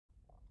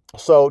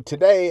So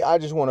today I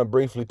just want to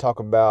briefly talk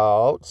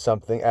about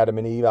something, Adam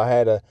and Eve. I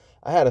had a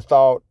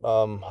thought,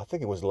 I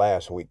think it was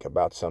last week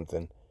about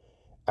something.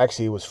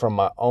 Actually, it was from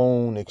my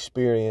own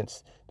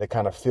experience that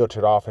kind of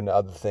filtered off into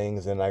other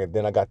things, and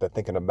then I got to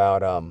thinking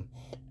about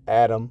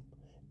Adam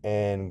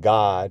and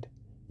God.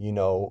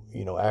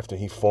 After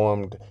he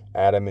formed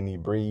Adam and he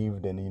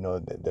breathed, and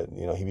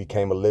that he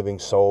became a living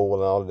soul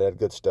and all of that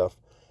good stuff.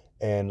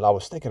 And I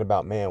was thinking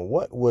about, man,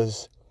 what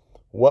was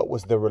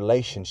the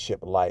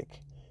relationship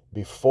like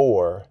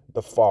before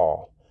the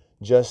fall?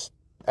 Just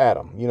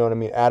Adam, you know what I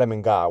mean? Adam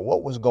and God.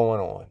 What was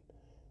going on?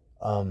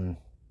 Um,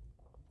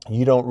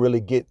 you don't really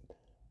get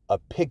a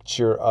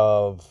picture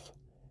of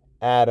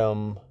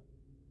Adam.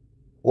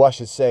 Well, I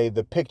should say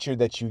the picture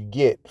that you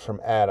get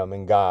from Adam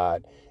and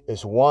God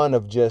is one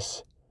of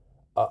just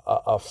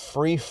a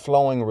free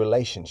flowing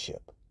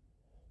relationship.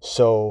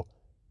 So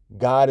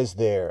God is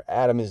there,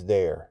 Adam is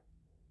there,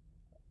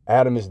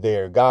 Adam is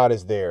there, God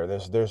is there.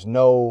 There's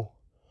no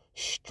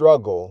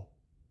struggle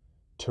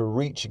to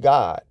reach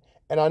God.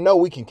 And I know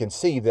we can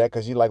conceive that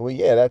because you're like, well,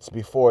 yeah, that's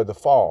before the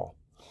fall.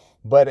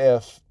 But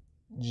if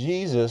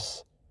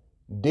Jesus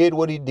did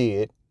what he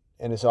did,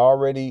 and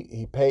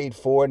he paid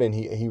for it, and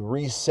he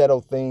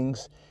resettled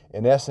things.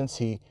 In essence,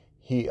 he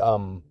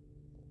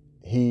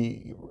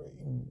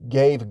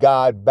gave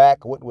God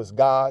back what was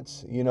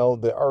God's,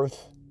 the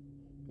earth,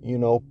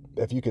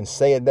 if you can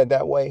say it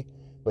that way.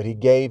 But he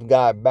gave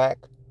God back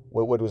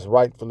what was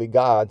rightfully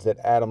God's that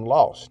Adam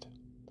lost.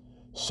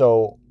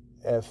 So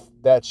if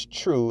that's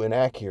true and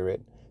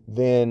accurate,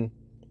 then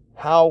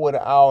how would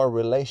our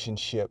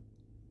relationship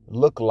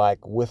look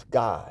like with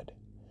God?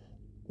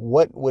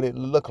 What would it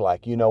look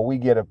like? We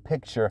get a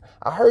picture.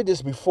 I heard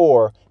this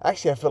before.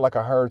 Actually, I feel like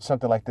I heard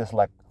something like this,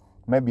 like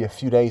maybe a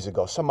few days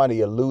ago. Somebody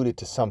alluded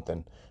to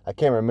something. I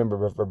can't remember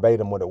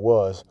verbatim what it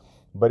was,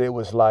 but it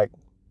was like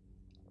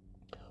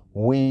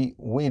we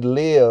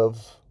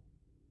live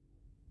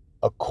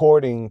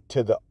according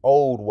to the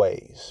old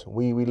ways.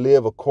 We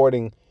live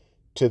according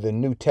to the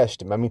New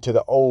Testament. I mean, to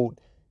the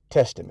Old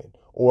Testament.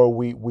 Or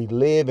we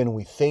live and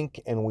we think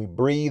and we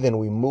breathe and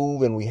we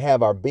move and we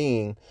have our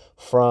being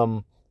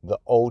from the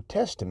Old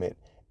Testament,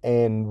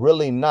 and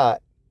really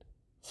not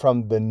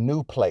from the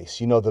new place,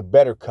 the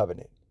better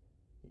covenant,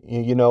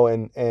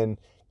 and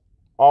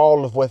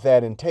all of what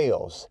that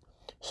entails.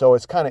 So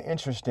it's kind of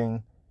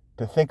interesting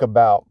to think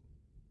about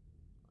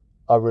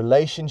a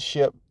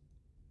relationship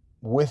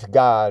with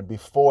God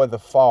before the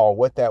fall,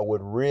 what that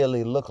would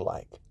really look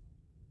like.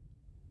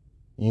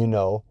 you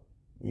know,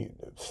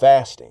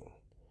 Fasting,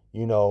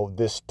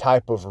 this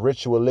type of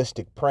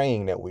ritualistic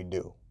praying that we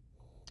do.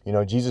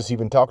 Jesus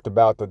even talked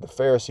about the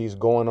Pharisees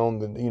going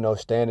on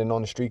standing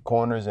on the street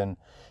corners, and,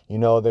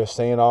 they're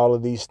saying all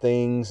of these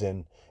things,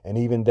 and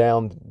even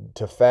down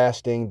to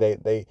fasting.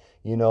 They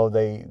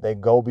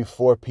go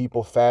before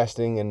people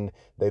fasting, and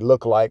they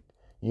look like,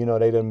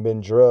 they done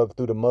been drugged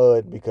through the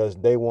mud because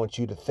they want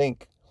you to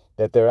think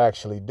that they're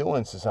actually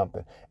doing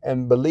something.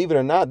 And believe it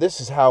or not, this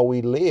is how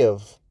we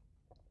live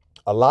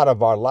a lot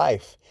of our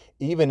life,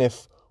 even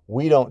if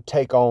we don't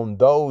take on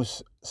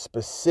those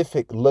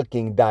specific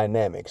looking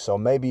dynamics. So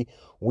maybe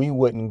we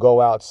wouldn't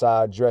go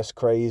outside dressed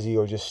crazy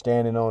or just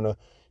standing on a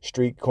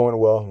street corner.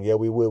 Well, yeah,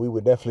 we would. We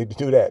would definitely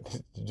do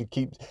that, to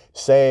keep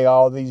saying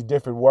all these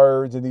different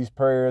words and these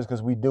prayers,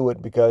 because we do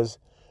it because,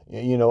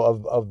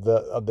 of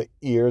the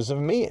ears of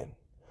men.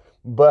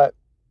 But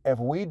if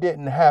we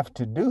didn't have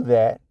to do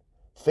that,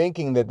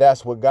 thinking that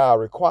that's what God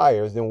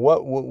requires, then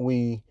what would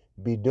we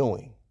be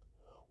doing?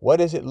 What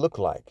does it look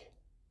like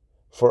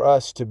for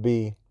us to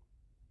be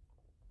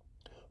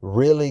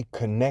really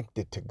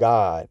connected to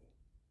God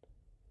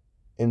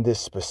in this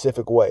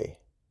specific way,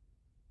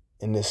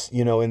 in this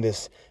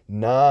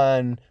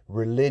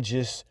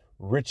non-religious,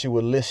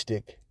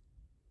 ritualistic,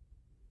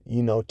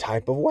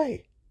 type of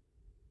way?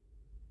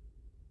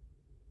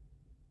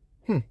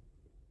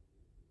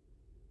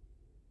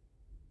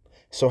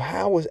 So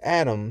how was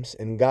Adam's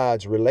and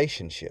God's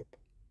relationship?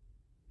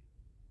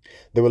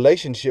 The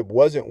relationship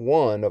wasn't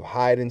one of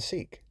hide and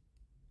seek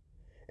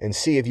and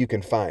see if you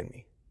can find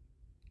me.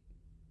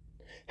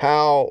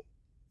 How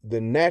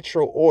the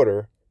natural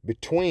order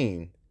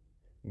between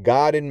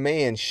God and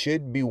man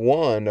should be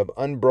one of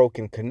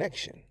unbroken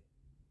connection.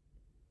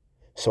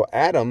 So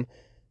Adam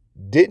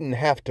didn't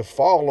have to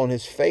fall on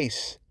his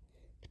face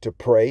to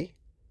pray.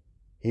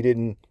 He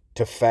didn't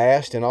to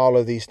fast and all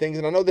of these things.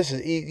 And I know this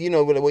is,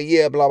 well,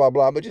 yeah, blah, blah,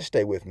 blah, but just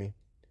stay with me.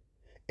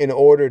 In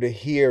order to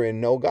hear and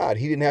know God.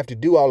 He didn't have to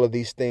do all of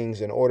these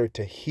things in order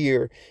to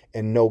hear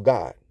and know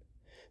God.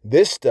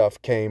 This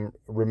stuff came,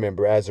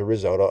 remember, as a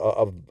result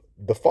of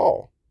the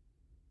fall.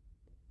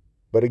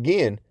 But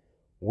again,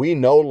 we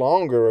no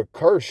longer are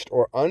cursed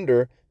or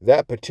under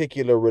that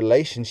particular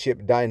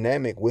relationship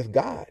dynamic with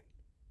God.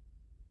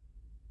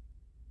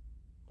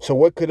 So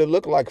what could it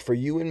look like for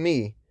you and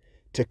me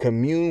to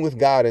commune with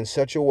God in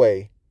such a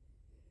way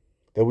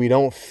that we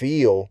don't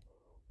feel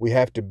we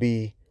have to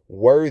be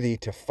worthy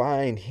to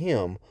find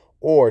him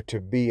or to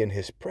be in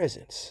his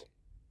presence?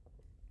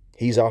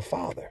 He's our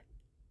Father.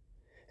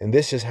 And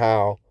this is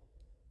how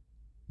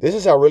This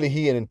is how really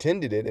he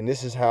intended it. And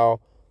this is how,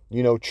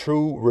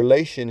 true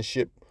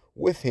relationship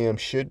with him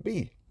should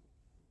be.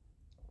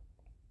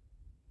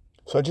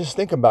 So just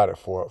think about it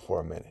for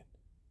a minute.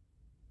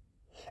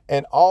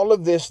 And all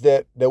of this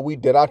that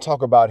I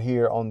talk about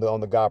here on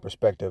the God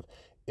perspective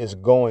is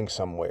going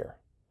somewhere.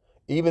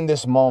 Even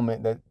this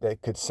moment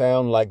that could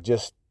sound like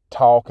just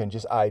talk and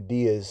just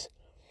ideas.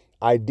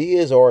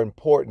 Ideas are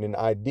important, and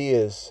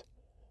ideas,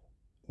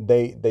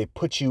 they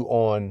put you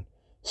on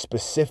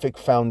specific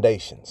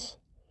foundations.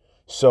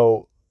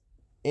 So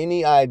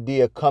any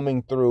idea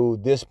coming through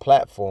this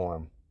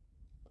platform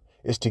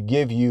is to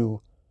give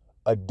you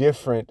a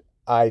different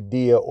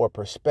idea or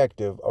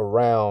perspective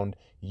around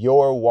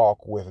your walk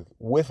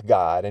with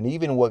God, and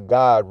even what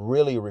God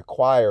really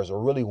requires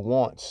or really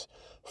wants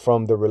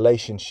from the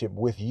relationship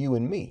with you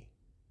and me.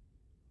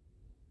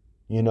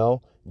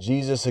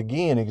 Jesus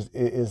again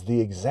is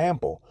the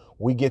example.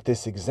 We get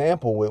this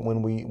example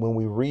when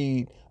we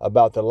read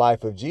about the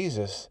life of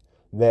Jesus,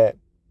 that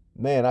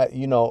man,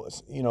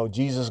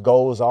 Jesus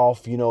goes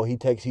off,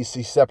 he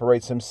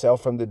separates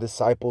himself from the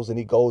disciples and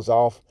he goes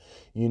off.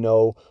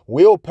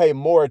 We'll pay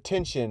more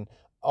attention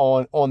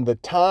on the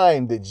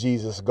time that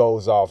Jesus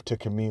goes off to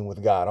commune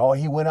with God. Oh,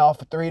 he went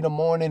off at 3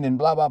 a.m. and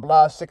blah, blah,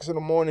 blah, 6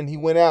 a.m. he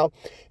went out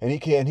and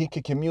he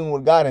could commune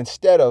with God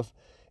instead of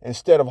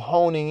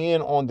honing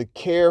in on the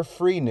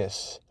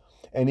carefreeness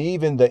and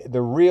even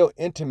the real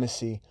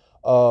intimacy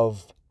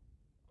of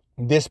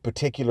this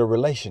particular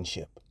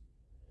relationship.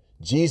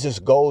 Jesus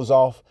goes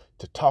off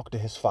to talk to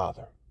his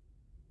Father.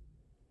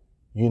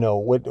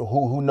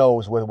 Who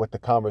knows what the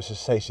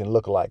conversation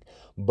looked like,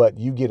 but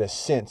you get a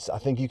sense. I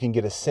think you can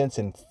get a sense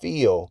and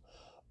feel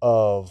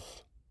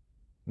of,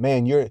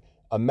 man,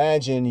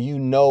 imagine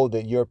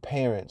that your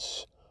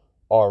parents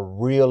are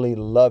really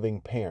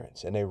loving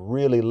parents and they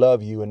really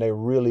love you and they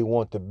really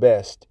want the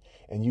best,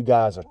 and you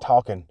guys are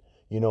talking,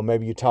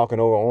 maybe you're talking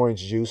over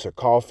orange juice or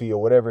coffee or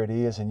whatever it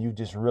is, and you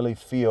just really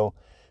feel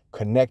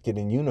connected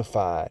and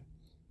unified.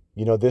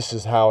 This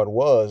is how it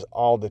was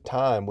all the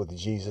time with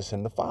Jesus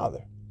and the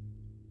Father.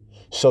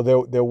 So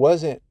there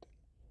wasn't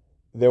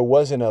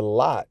a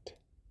lot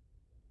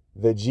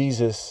that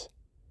Jesus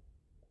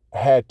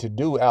had to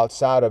do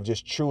outside of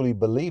just truly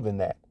believing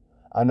that.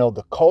 I know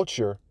the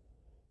culture,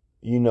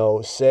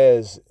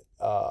 says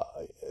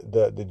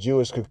the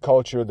Jewish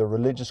culture, the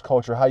religious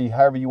culture,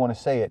 however you want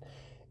to say it,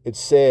 it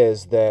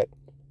says that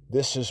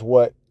this is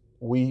what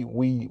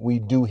we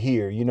do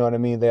here. You know what I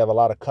mean? They have a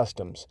lot of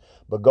customs,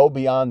 but go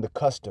beyond the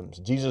customs.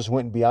 Jesus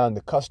went beyond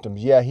the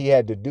customs. Yeah, he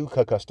had to do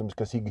customs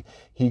because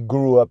he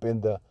grew up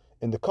in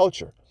the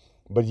culture,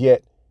 but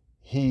yet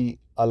he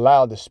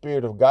allowed the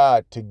Spirit of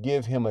God to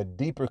give him a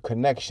deeper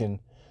connection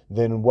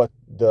than what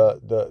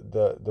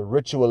the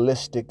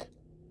ritualistic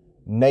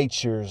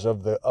natures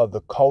of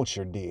the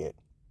culture did.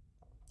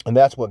 And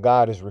that's what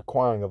God is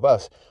requiring of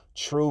us.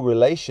 True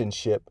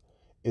relationship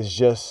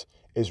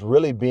is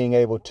really being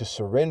able to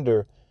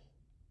surrender.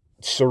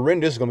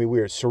 Surrender is going to be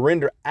weird.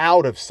 Surrender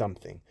out of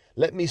something.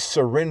 Let me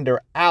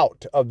surrender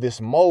out of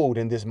this mode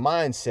and this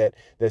mindset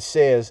that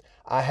says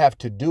I have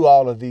to do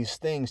all of these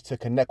things to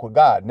connect with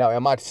God. Now,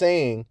 am I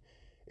saying,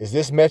 is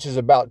this message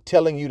about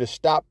telling you to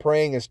stop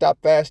praying and stop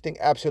fasting?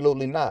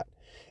 Absolutely not.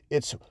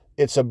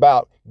 It's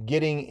about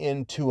getting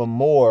into a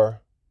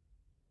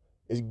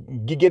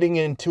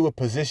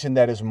position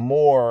that is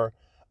more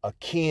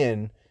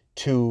akin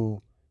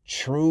to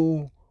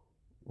true,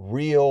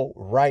 real,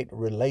 right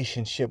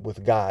relationship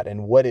with God,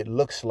 and what it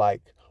looks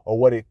like or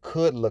what it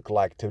could look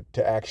like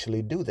to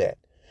actually do that.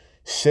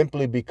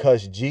 Simply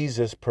because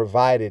Jesus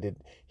provided it,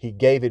 he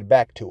gave it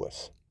back to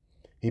us.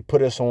 He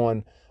put us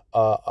on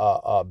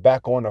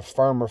back on a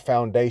firmer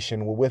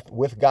foundation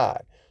with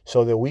God,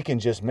 so that we can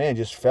just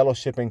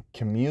fellowship and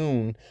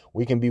commune.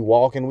 We can be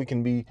walking, we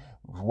can be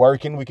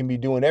working, we can be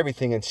doing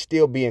everything and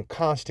still be in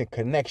constant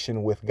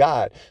connection with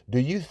God. Do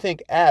you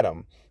think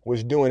Adam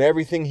was doing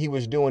everything he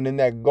was doing in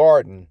that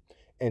garden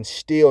and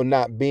still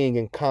not being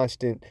in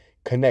constant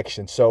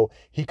connection? So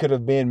he could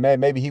have been,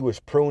 maybe he was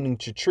pruning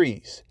to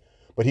trees,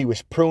 but he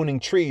was pruning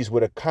trees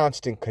with a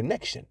constant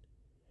connection.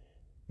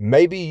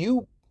 Maybe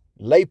you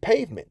lay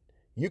pavement.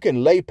 You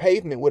can lay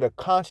pavement with a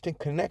constant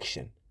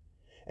connection,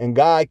 and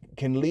God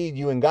can lead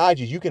you and guide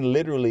you. You can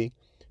literally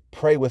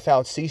pray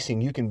without ceasing.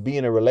 You can be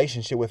in a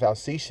relationship without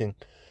ceasing,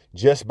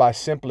 just by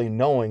simply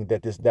knowing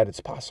that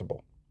it's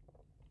possible.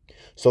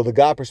 So the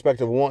God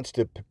perspective wants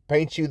to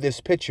paint you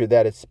this picture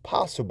that it's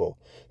possible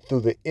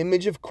through the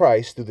image of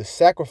Christ, through the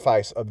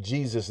sacrifice of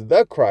Jesus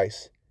the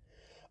Christ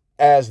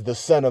as the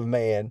Son of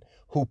Man,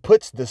 who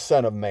puts the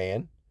Son of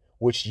Man,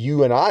 which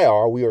you and I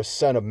are. We are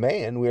son of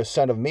man. We are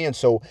son of men.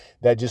 So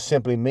that just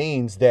simply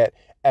means that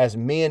as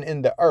men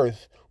in the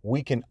earth,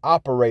 we can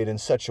operate in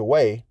such a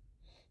way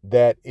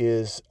that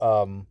is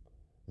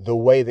the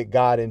way that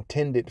God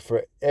intended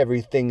for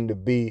everything to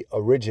be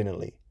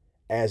originally,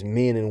 as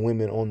men and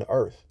women on the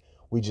earth.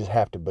 We just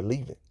have to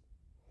believe it.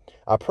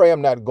 I pray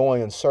I'm not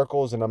going in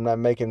circles and I'm not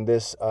making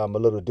this a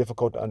little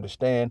difficult to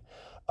understand.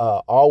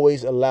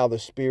 Always allow the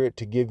Spirit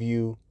to give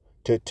you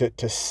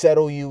to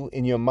settle you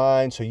in your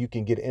mind so you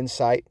can get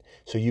insight,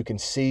 so you can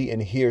see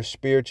and hear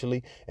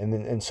spiritually,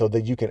 and so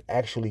that you can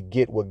actually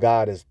get what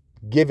God has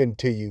given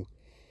to you,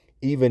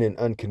 even in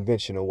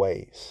unconventional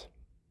ways.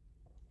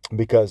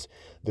 Because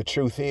the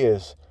truth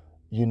is,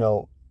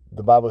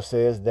 the Bible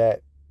says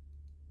that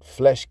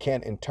flesh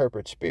can't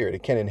interpret spirit.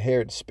 It can't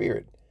inherit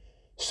spirit.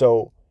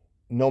 So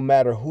no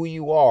matter who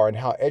you are and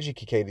how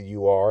educated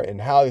you are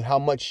and how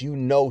much you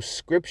know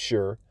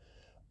scripture,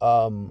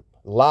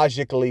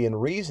 logically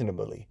and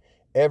reasonably,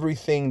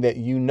 everything that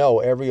you know,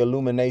 every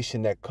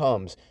illumination that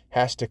comes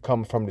has to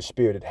come from the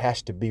spirit. It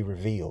has to be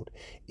revealed.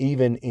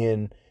 Even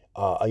in,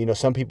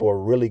 some people are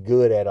really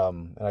good at,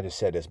 and I just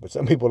said this, but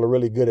some people are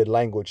really good at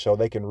language, so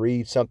they can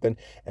read something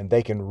and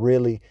they can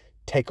really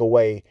take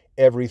away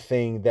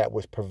everything that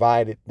was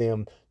provided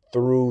them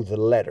through the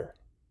letter.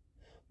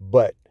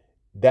 But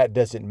that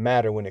doesn't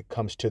matter when it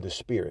comes to the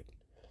spirit.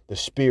 The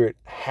spirit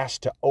has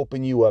to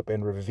open you up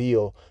and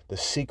reveal the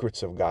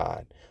secrets of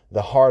God,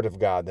 the heart of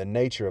God, the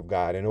nature of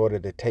God, in order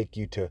to take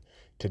you to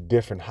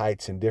different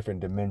heights and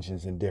different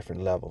dimensions and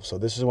different levels. So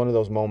this is one of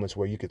those moments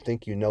where you could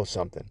think you know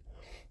something,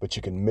 but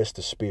you can miss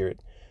the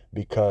spirit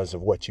because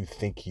of what you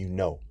think you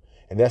know.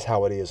 And that's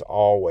how it is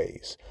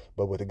always.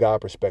 But with the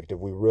God perspective,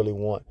 we really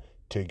want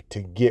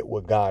to get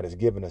what God has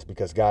given us,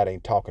 because God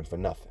ain't talking for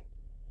nothing.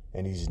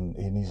 And he's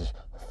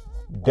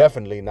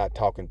definitely not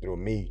talking through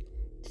me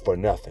for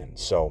nothing.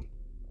 So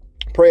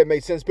pray it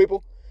made sense,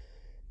 people.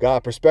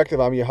 God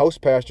perspective. I'm your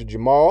host, Pastor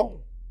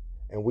Jamal,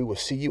 and we will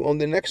see you on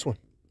the next one.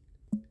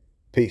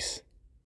 Peace.